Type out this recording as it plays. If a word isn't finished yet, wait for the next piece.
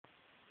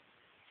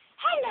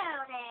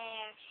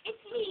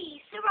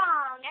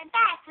Sarong. I'm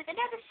back with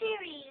another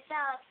series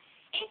of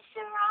It's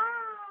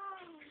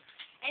Sarong.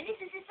 And this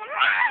is the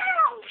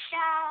Sarong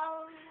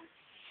Show.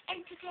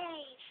 And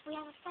today we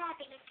have a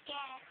fabulous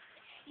guest.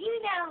 You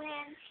know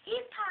him.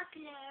 He's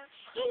popular.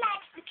 He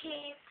likes the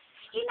kids.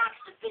 He likes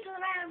to fiddle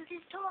around with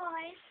his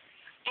toys.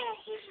 And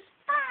he's just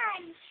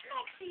fine and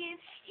sexy, and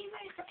he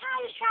wears the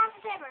tightest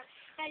trousers ever.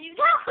 Now you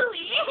know who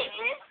he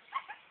is.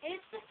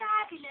 It's the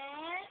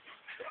fabulous,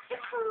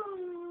 the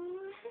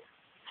cool,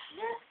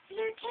 the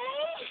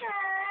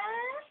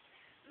flirtatious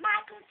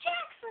Michael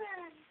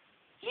Jackson.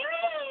 Here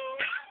he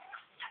is.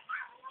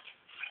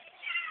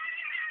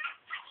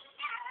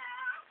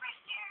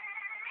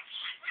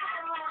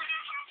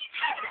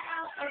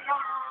 Hello,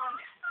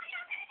 Sarong.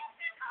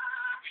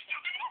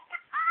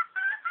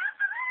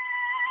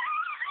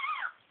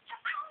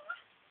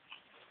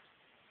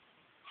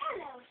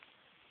 Hello,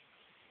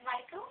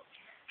 Michael.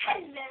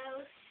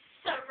 Hello,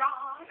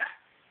 Sarong.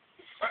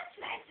 It's so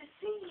nice to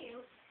see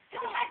you.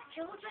 Have you had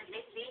children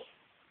lately?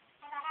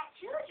 Have I had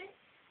children?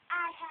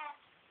 I have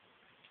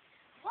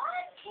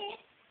one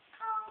kid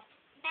called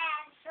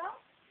Mansell,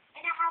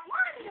 and I have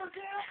one little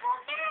girl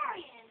called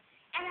Marion.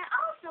 And I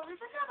also,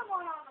 there's another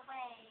one on the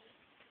way.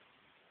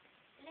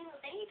 A little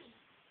baby.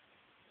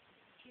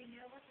 Do you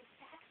know what the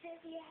sack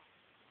says yet?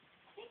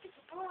 I think it's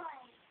a boy.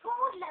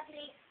 Oh,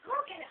 lovely.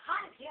 Who'll get a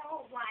hug here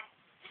or what?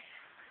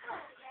 Oh,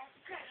 yes,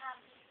 good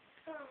hubby.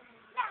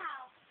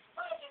 Now,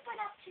 what have you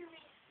been up to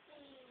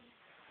recently?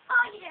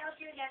 Oh, you know,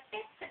 doing your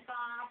bits and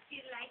bobs.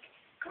 You like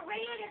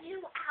create a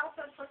new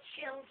album for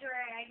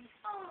children.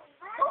 Oh,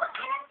 wow. Oh,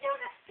 and I'm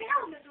doing a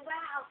film as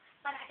well,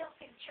 but I don't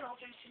think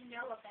children should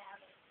know about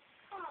it.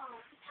 Oh,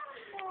 tell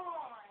me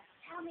more.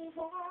 Tell me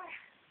more.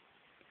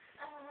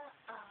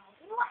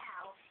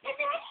 Wow. Is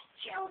there any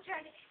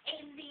children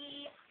in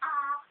the,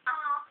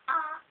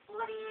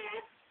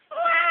 audience? Oh,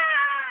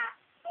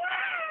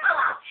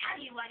 I'll tell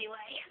you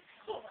anyway.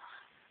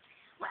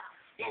 Well,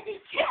 there's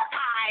these two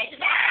guys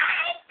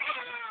right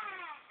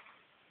there.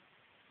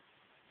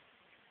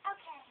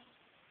 Okay.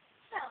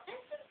 So,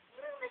 there's some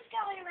rumors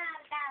going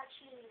around about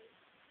you.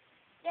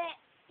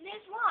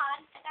 There's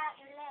one about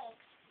your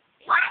legs.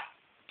 What?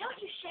 Don't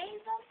you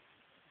shave them?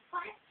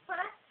 What?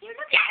 You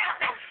look at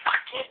them,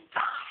 fucking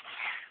God.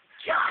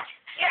 God,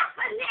 get off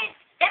my legs.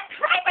 They're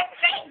private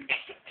things.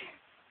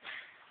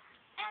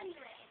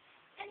 Anyway,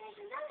 and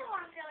there's another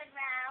one going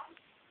round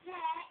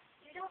that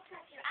you don't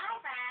touch your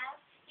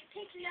eyebrows, you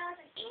pick your nose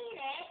and eat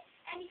it,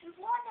 and if you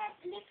want that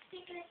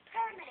lipstick and it's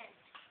permanent.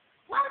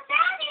 Well,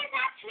 that is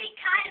actually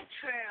kind of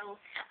true.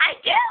 I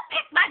do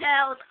pick my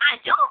nose, I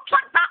do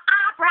pluck my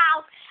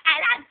eyebrows,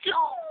 and I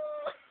do.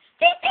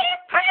 This is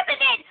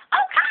permanent,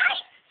 okay?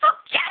 So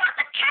get out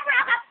the camera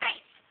out of my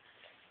face.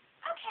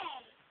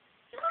 Okay.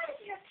 So what is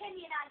your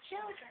opinion on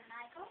children,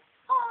 Michael?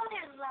 Oh,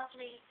 they're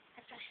lovely,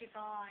 especially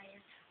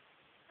boys.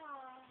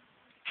 Oh.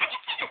 Have you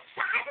seen the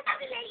size of them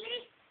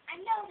lately? I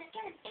know, they're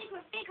getting bigger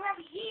and bigger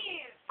every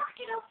year.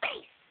 Fucking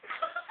obese.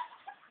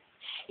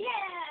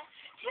 Yeah,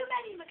 too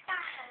many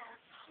McDonald's.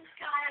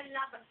 God, I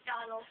love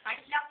McDonald's. I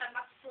love them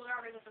much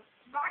slower than the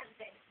smarty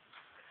thing.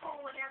 Oh,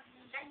 and I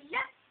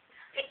love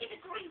picking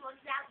the green ones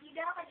out, you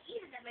know, and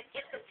eating them and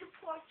giving them to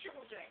poor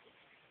children.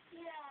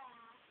 Yeah.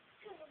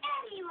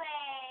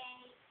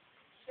 Anyway,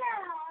 so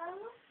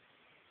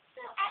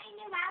any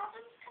new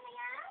albums coming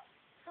out?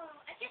 Oh,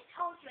 I just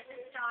told you at the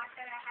start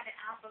that I had an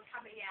album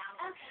coming out.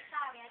 Okay,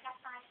 sorry, I got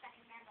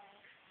 5-second memory.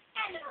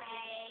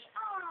 Anyway,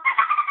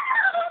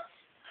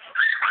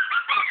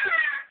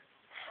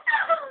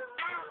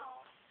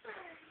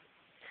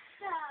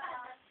 So,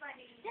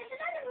 there's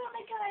another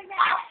rumor going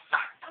around.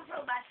 A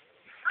rumor.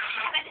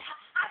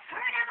 I've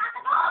heard about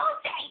them all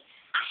day.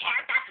 I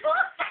heard that for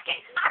a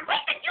second. I'm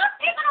with the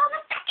newspaper all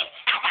the second,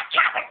 and the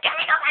camera's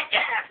getting on my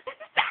nerves.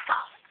 Back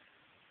off.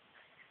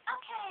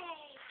 Okay,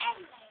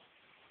 anyway.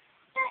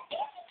 So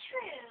is it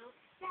true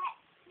that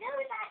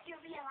those that you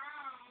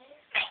realize,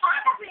 they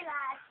are not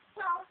realized,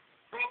 well,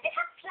 when it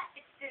becomes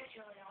plastic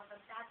surgery on them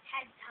about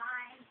 10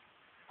 times.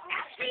 Okay.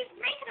 Actually,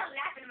 make it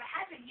 11, but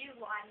has a new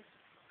one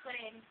put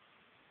in.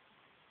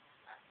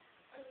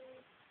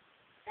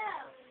 So,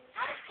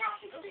 how much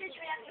plastic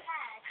surgery have you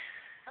had?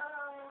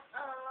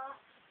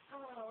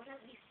 Let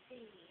me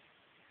see.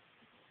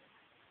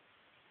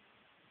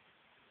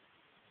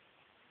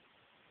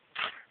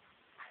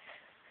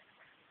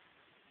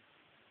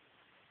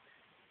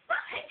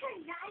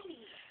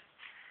 190.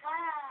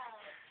 Wow.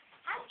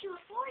 How did you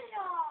afford it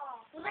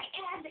all? Well, I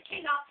am the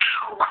king of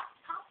ow!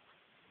 Huh?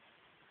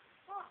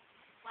 Oh,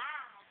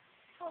 wow.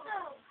 So,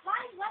 why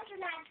is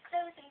Wonderland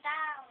closing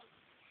down?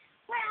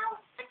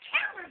 Well, the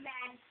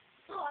cameraman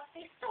thought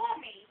they saw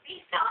me.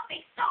 They thought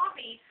they saw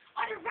me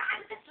on a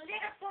ride with this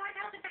little boy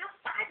that was about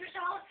 5 years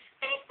old.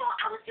 They thought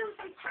I was doing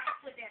some crap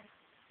with him.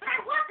 But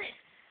I wasn't.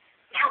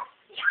 Now,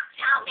 you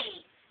tell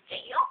me, do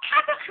your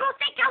camera crew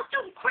think I was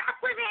doing crap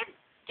with him?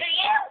 Do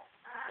you?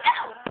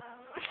 No.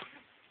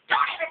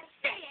 Don't even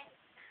say it.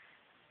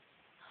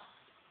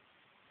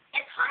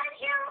 It's hot in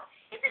here.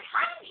 Is it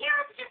hot in here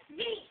or is it just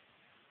me?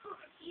 Oh,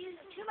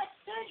 confused. Too much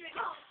surgery.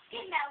 Oh,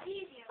 skin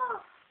malhesia. Oh,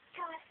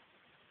 God.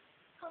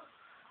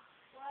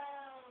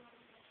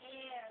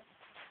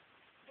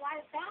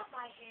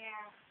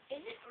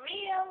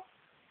 real.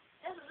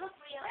 Doesn't look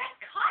real. Of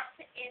course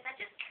it is. I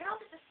just curled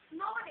it this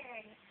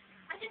morning.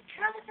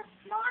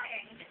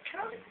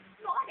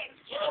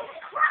 Jesus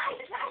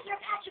Christ! Why is there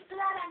a patch of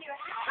blood on your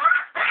head?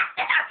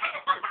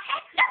 On my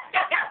head?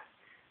 No.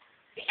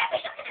 You can't be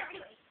looking at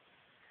anyway.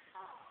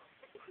 Oh.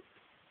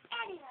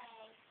 Anyway,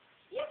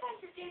 you're friends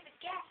with David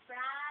Guest,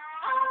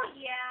 right? Oh,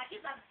 yeah.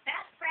 He's the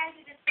best friend.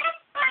 He's the best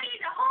buddy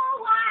in the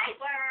whole wide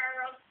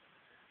world.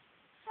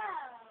 So,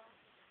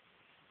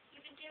 you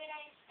been doing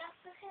any stuff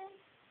with him?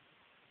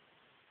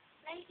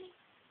 Lately?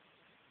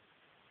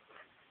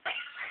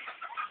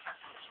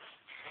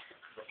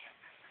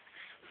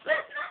 But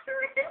not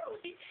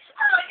really.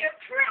 Oh, you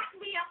crack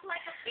me up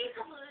like a piece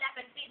of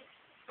lemon bean.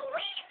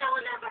 Please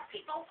don't ever,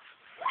 people.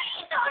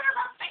 Please don't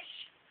ever fish.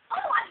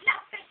 Oh, I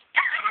love fish.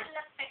 God, I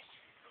love fish.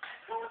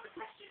 What was the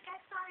question again?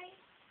 Sorry.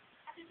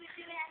 Have you been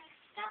doing any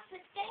stuff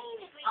with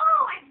David?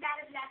 Oh, I met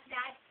him last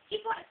night.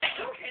 He brought a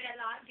children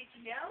along. Did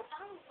you know?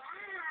 Oh,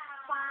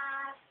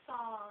 wow.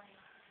 5 boys.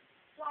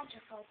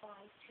 Wonderful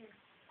boys, too.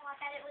 Oh, I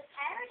thought it was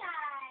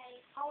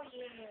paradise. Oh,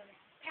 yeah.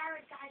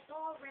 Paradise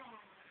all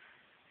around.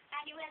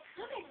 And you went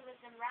swimming with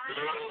them, right?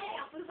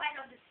 Yeah, we went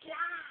on the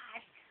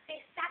slide. They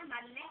sat on my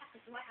lap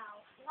as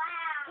well.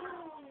 Wow.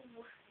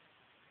 Ooh.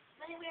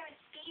 Were they wearing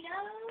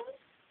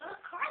Speedos? Well, of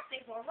course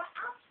they were. What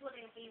else would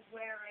they be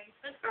wearing?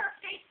 The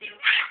birthday suit.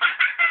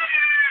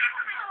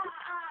 Oh,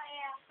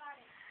 yeah,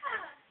 funny.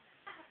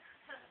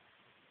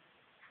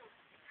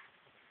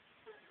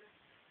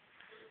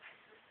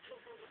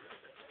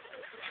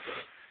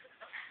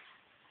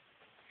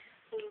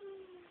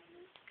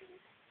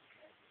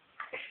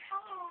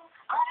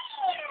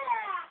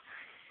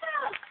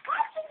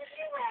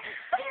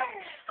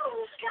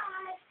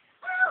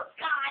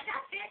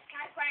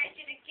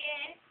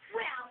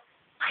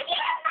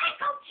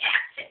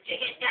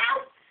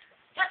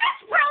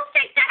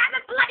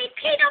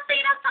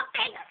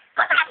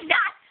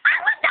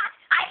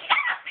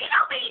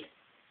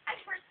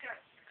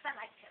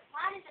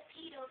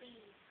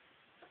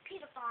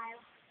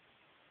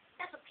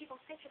 That's what people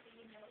think of me,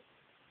 you know.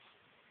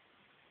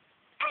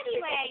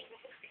 Anyway,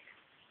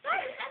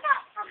 that's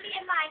enough from me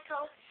and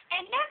Michael.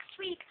 And next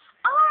week,